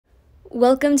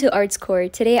Welcome to Arts Core.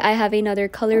 Today I have another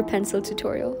color pencil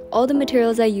tutorial. All the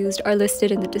materials I used are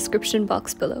listed in the description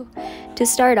box below. To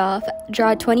start off,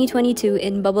 draw 2022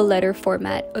 in bubble letter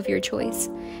format of your choice.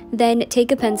 Then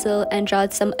take a pencil and draw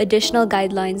some additional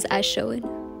guidelines as shown.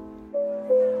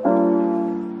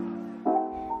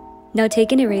 Now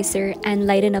take an eraser and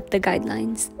lighten up the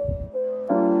guidelines.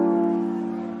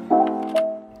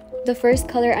 The first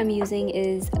color I'm using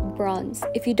is bronze.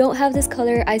 If you don't have this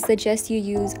color, I suggest you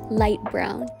use light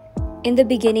brown. In the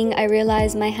beginning, I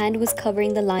realized my hand was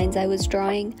covering the lines I was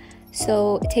drawing,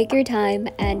 so take your time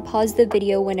and pause the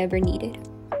video whenever needed.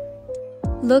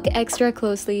 Look extra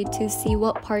closely to see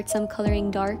what parts I'm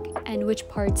coloring dark and which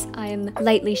parts I'm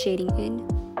lightly shading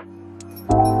in.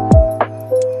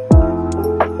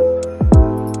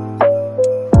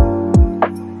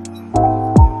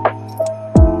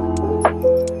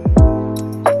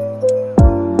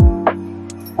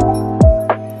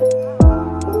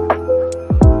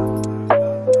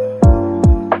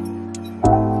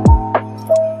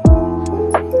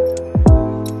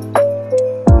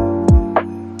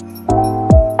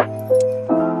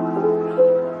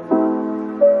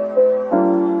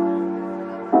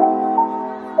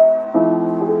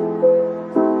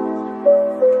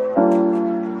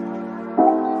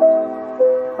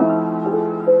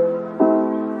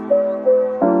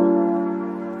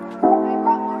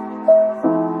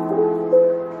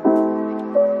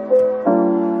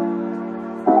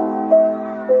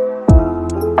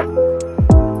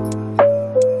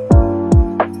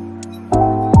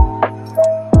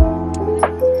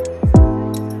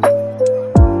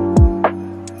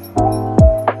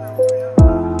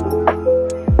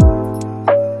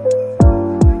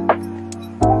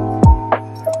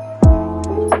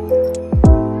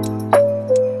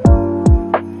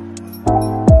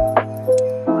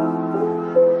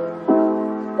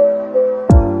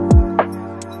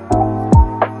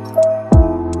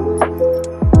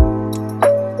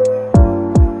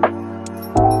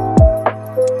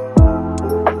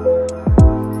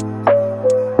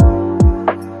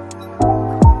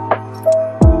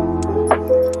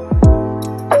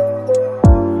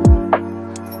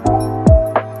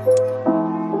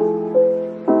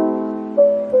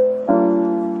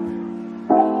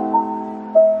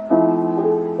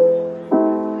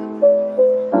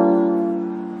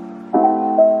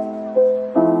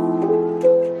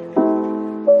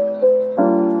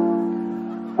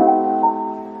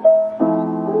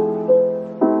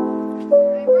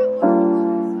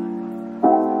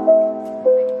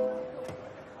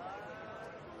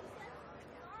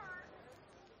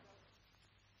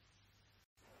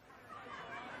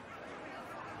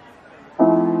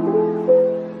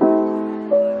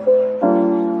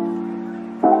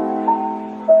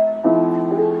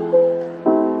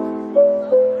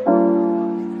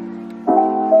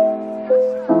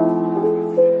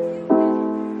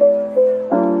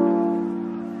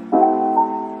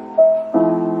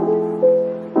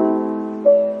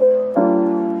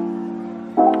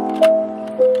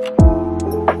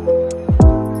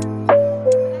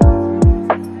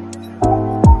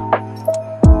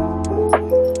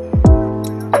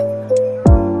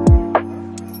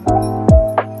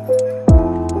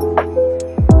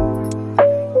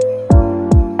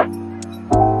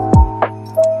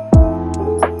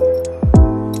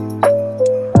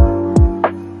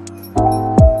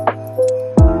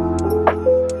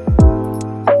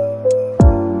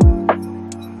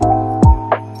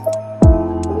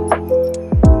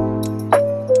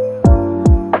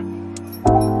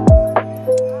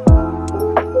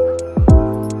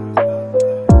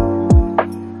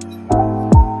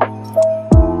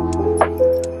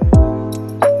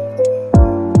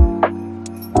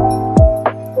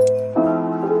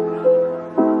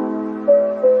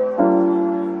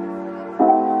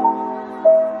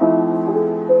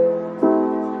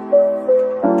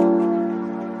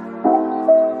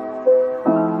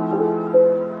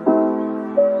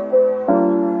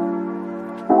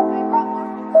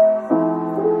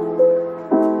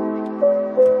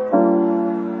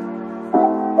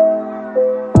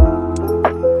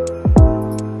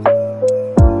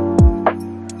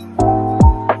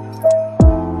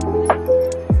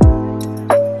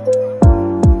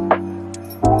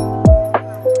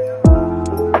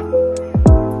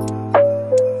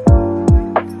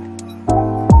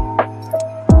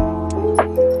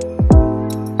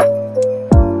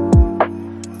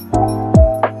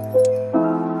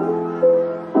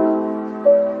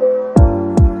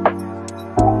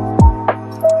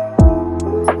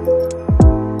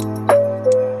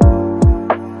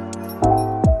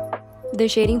 The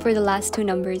shading for the last two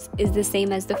numbers is the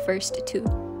same as the first two.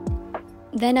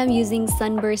 Then I'm using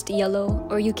Sunburst yellow,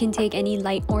 or you can take any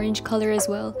light orange color as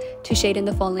well to shade in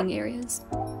the following areas.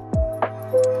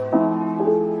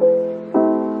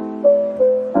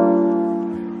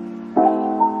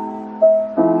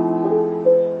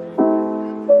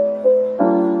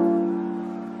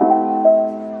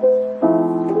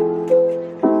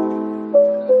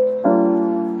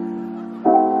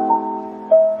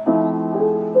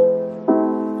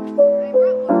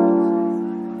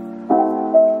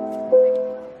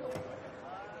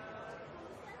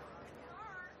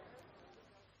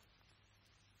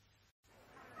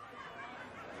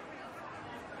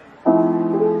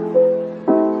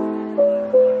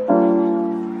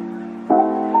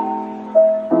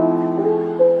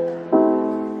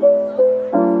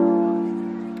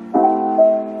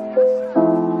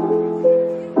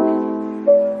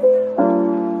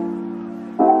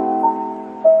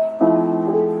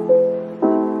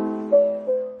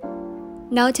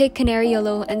 Now take Canary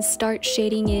yellow and start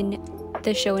shading in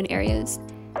the shown areas.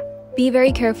 Be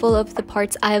very careful of the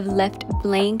parts I have left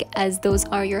blank, as those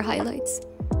are your highlights.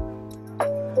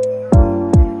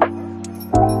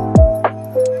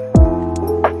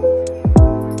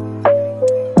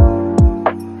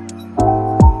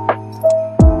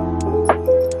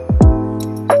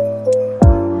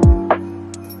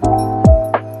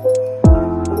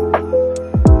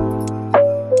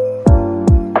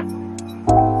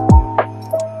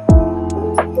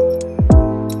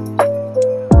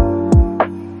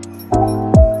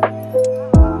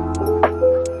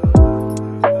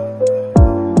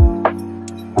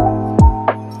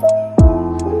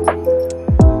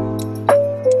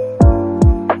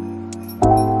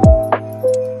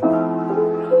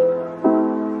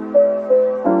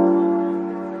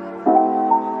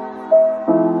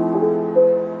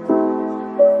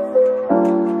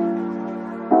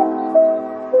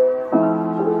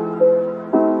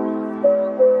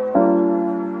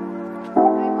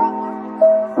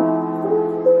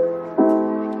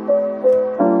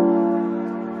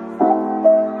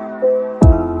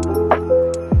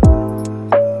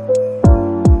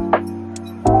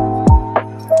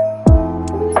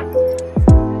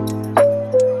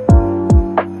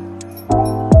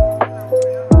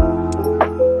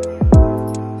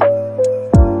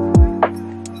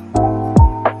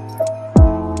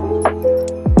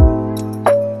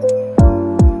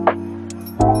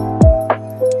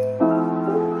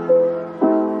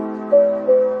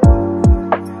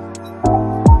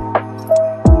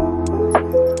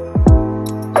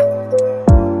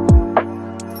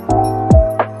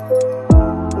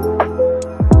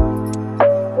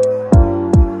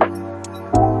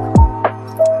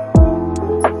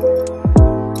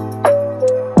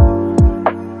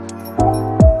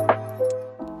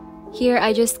 Here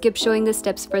I just skip showing the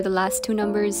steps for the last two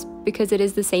numbers because it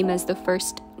is the same as the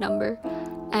first number,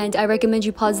 and I recommend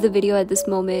you pause the video at this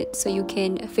moment so you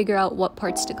can figure out what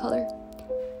parts to color.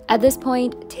 At this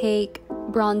point, take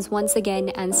bronze once again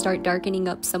and start darkening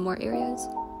up some more areas.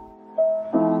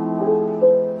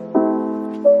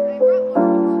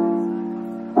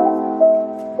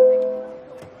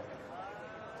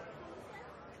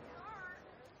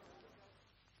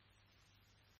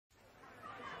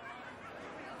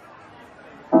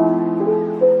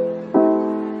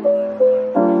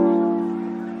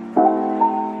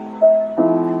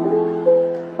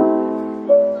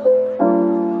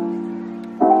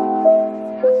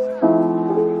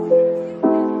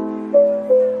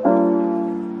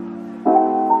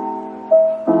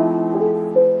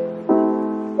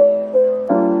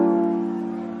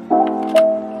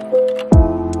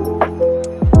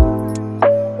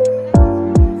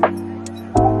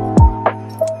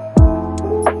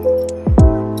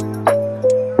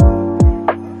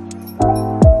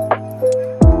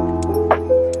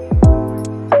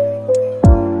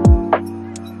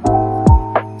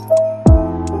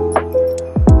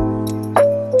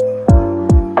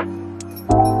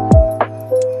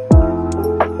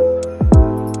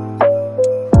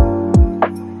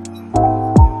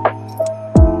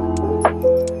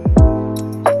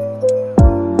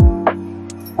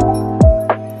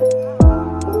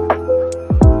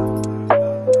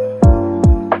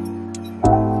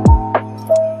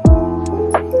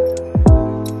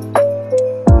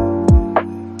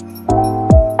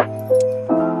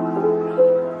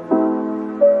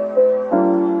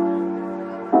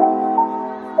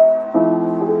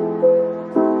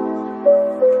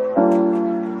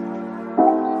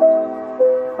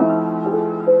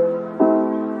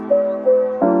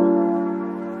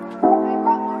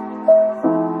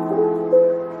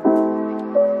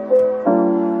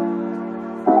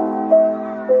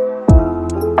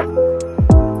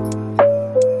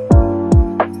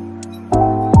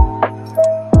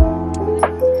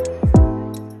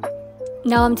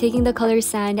 Now I'm taking the color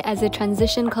Sand as a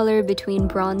transition color between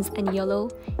bronze and yellow.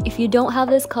 If you don't have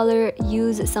this color,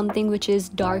 use something which is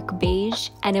dark beige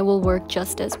and it will work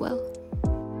just as well.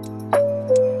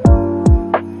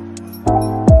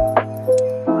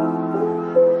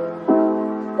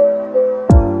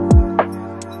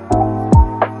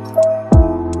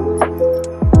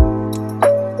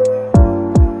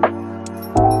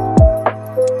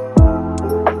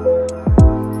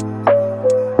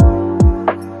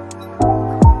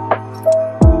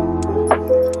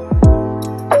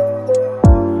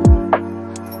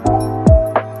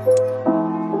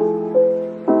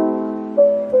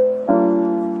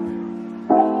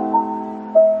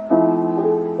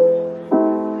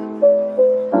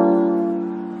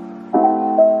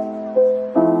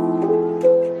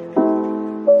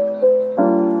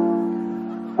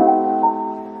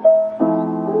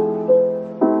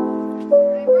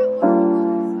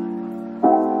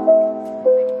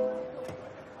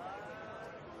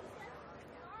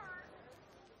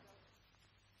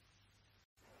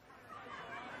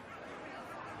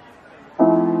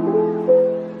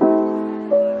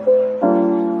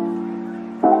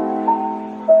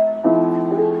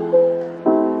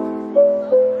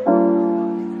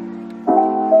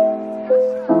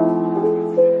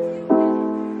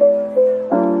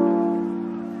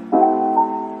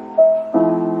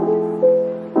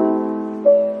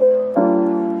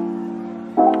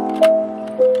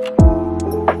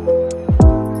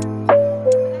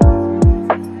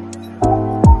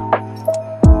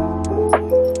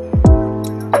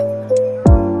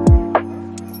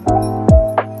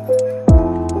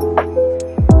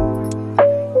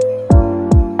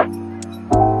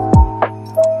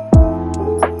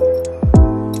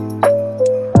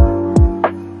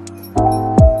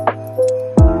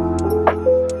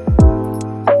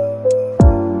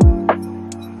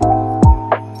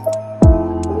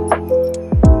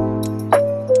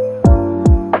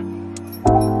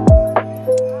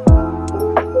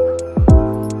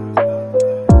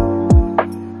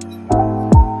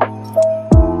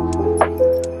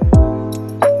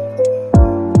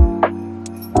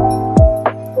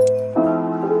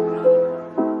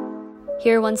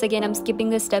 Here, once again, I'm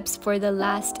skipping the steps for the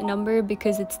last number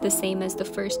because it's the same as the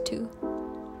first two.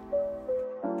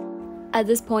 At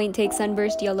this point, take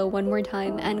Sunburst Yellow one more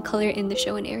time and color in the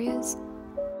shown areas.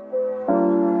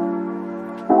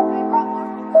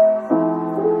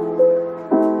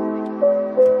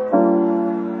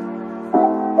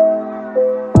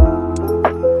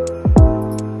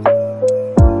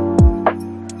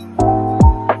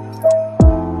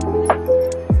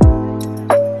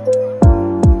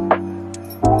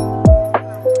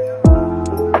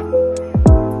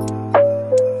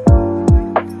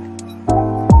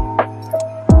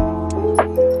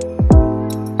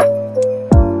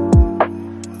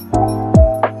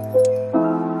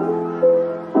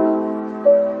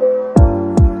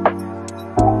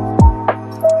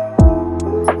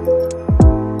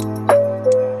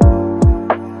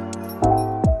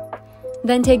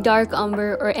 Then take dark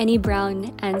umber or any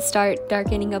brown and start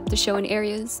darkening up the shown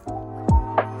areas.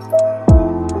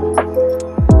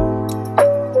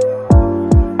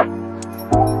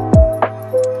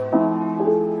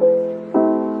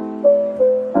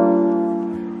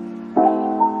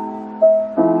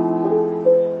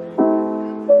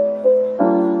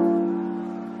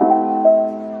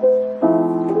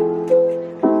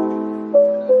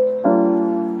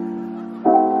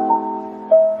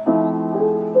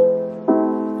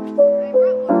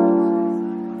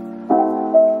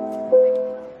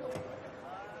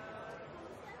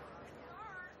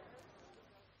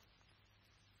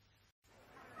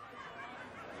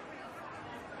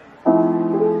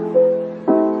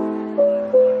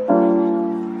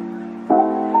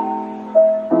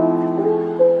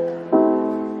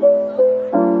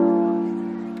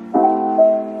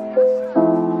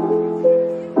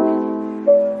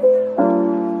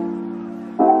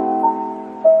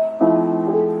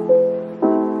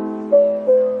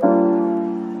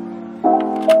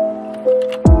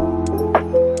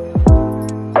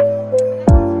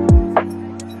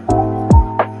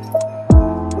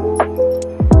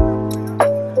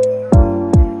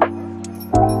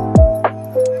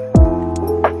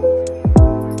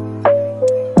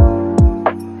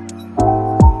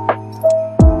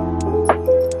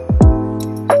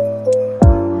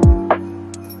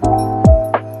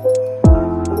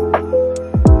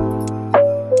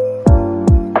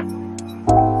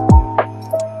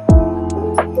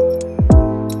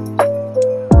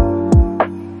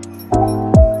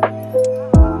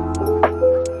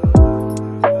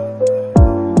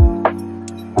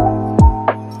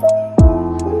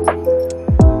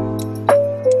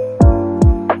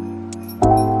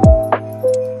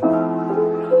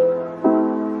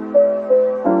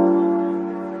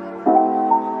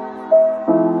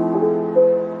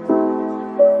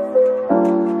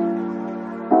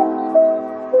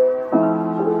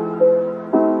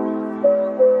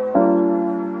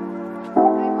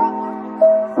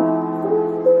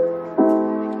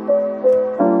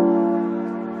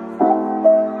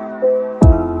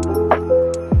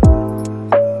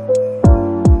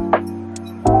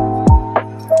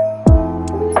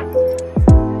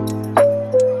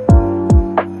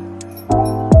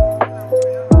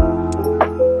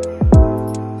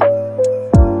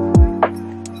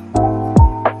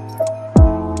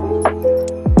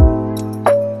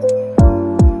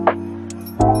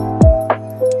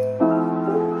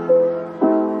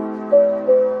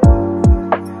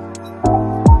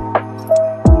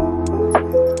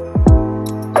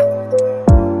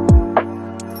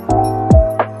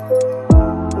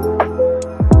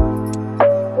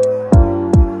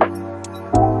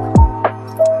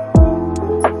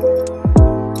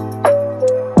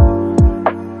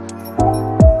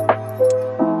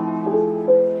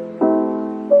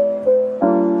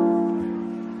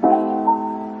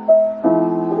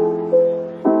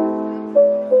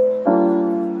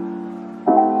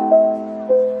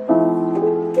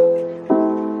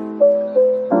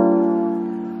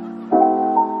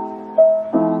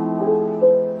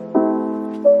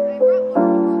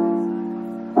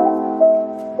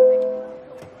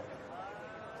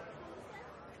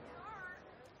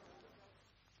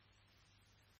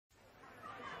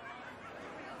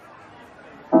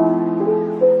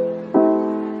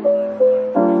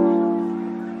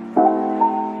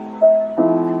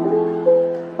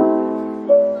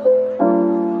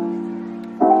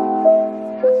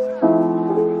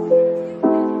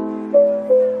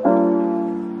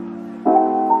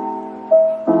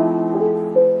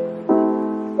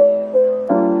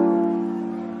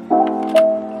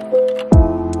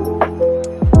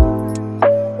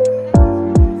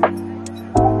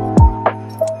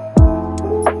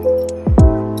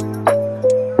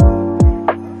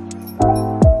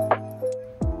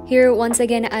 Here, once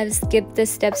again, I've skipped the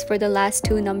steps for the last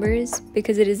 2 numbers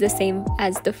because it is the same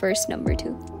as the first number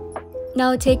too.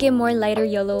 Now take a more lighter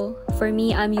yellow. For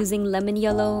me, I'm using lemon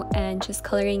yellow and just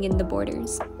coloring in the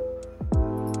borders.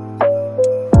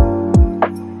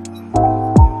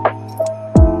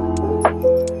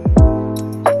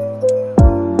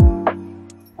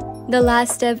 The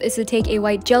last step is to take a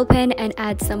white gel pen and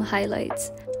add some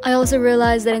highlights. I also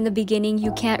realized that in the beginning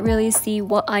you can't really see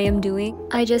what I am doing.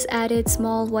 I just added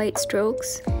small white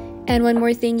strokes. And one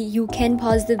more thing, you can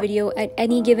pause the video at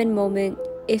any given moment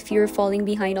if you're falling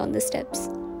behind on the steps.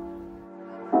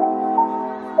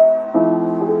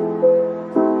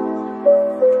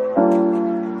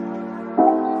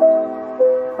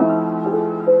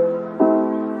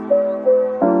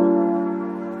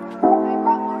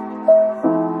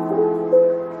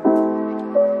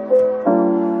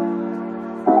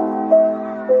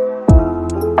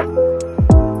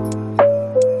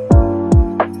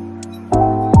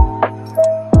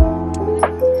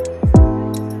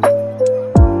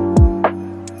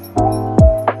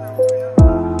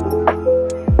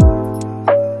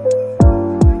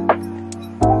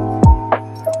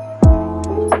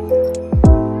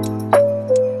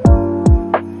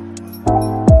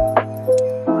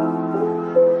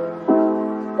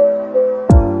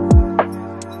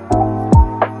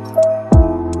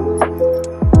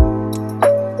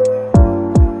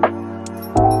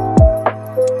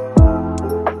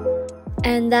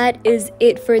 And that is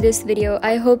it for this video.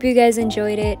 I hope you guys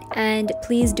enjoyed it, and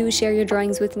please do share your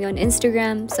drawings with me on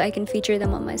Instagram so I can feature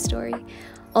them on my story.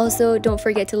 Also, don't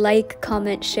forget to like,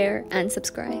 comment, share, and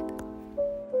subscribe.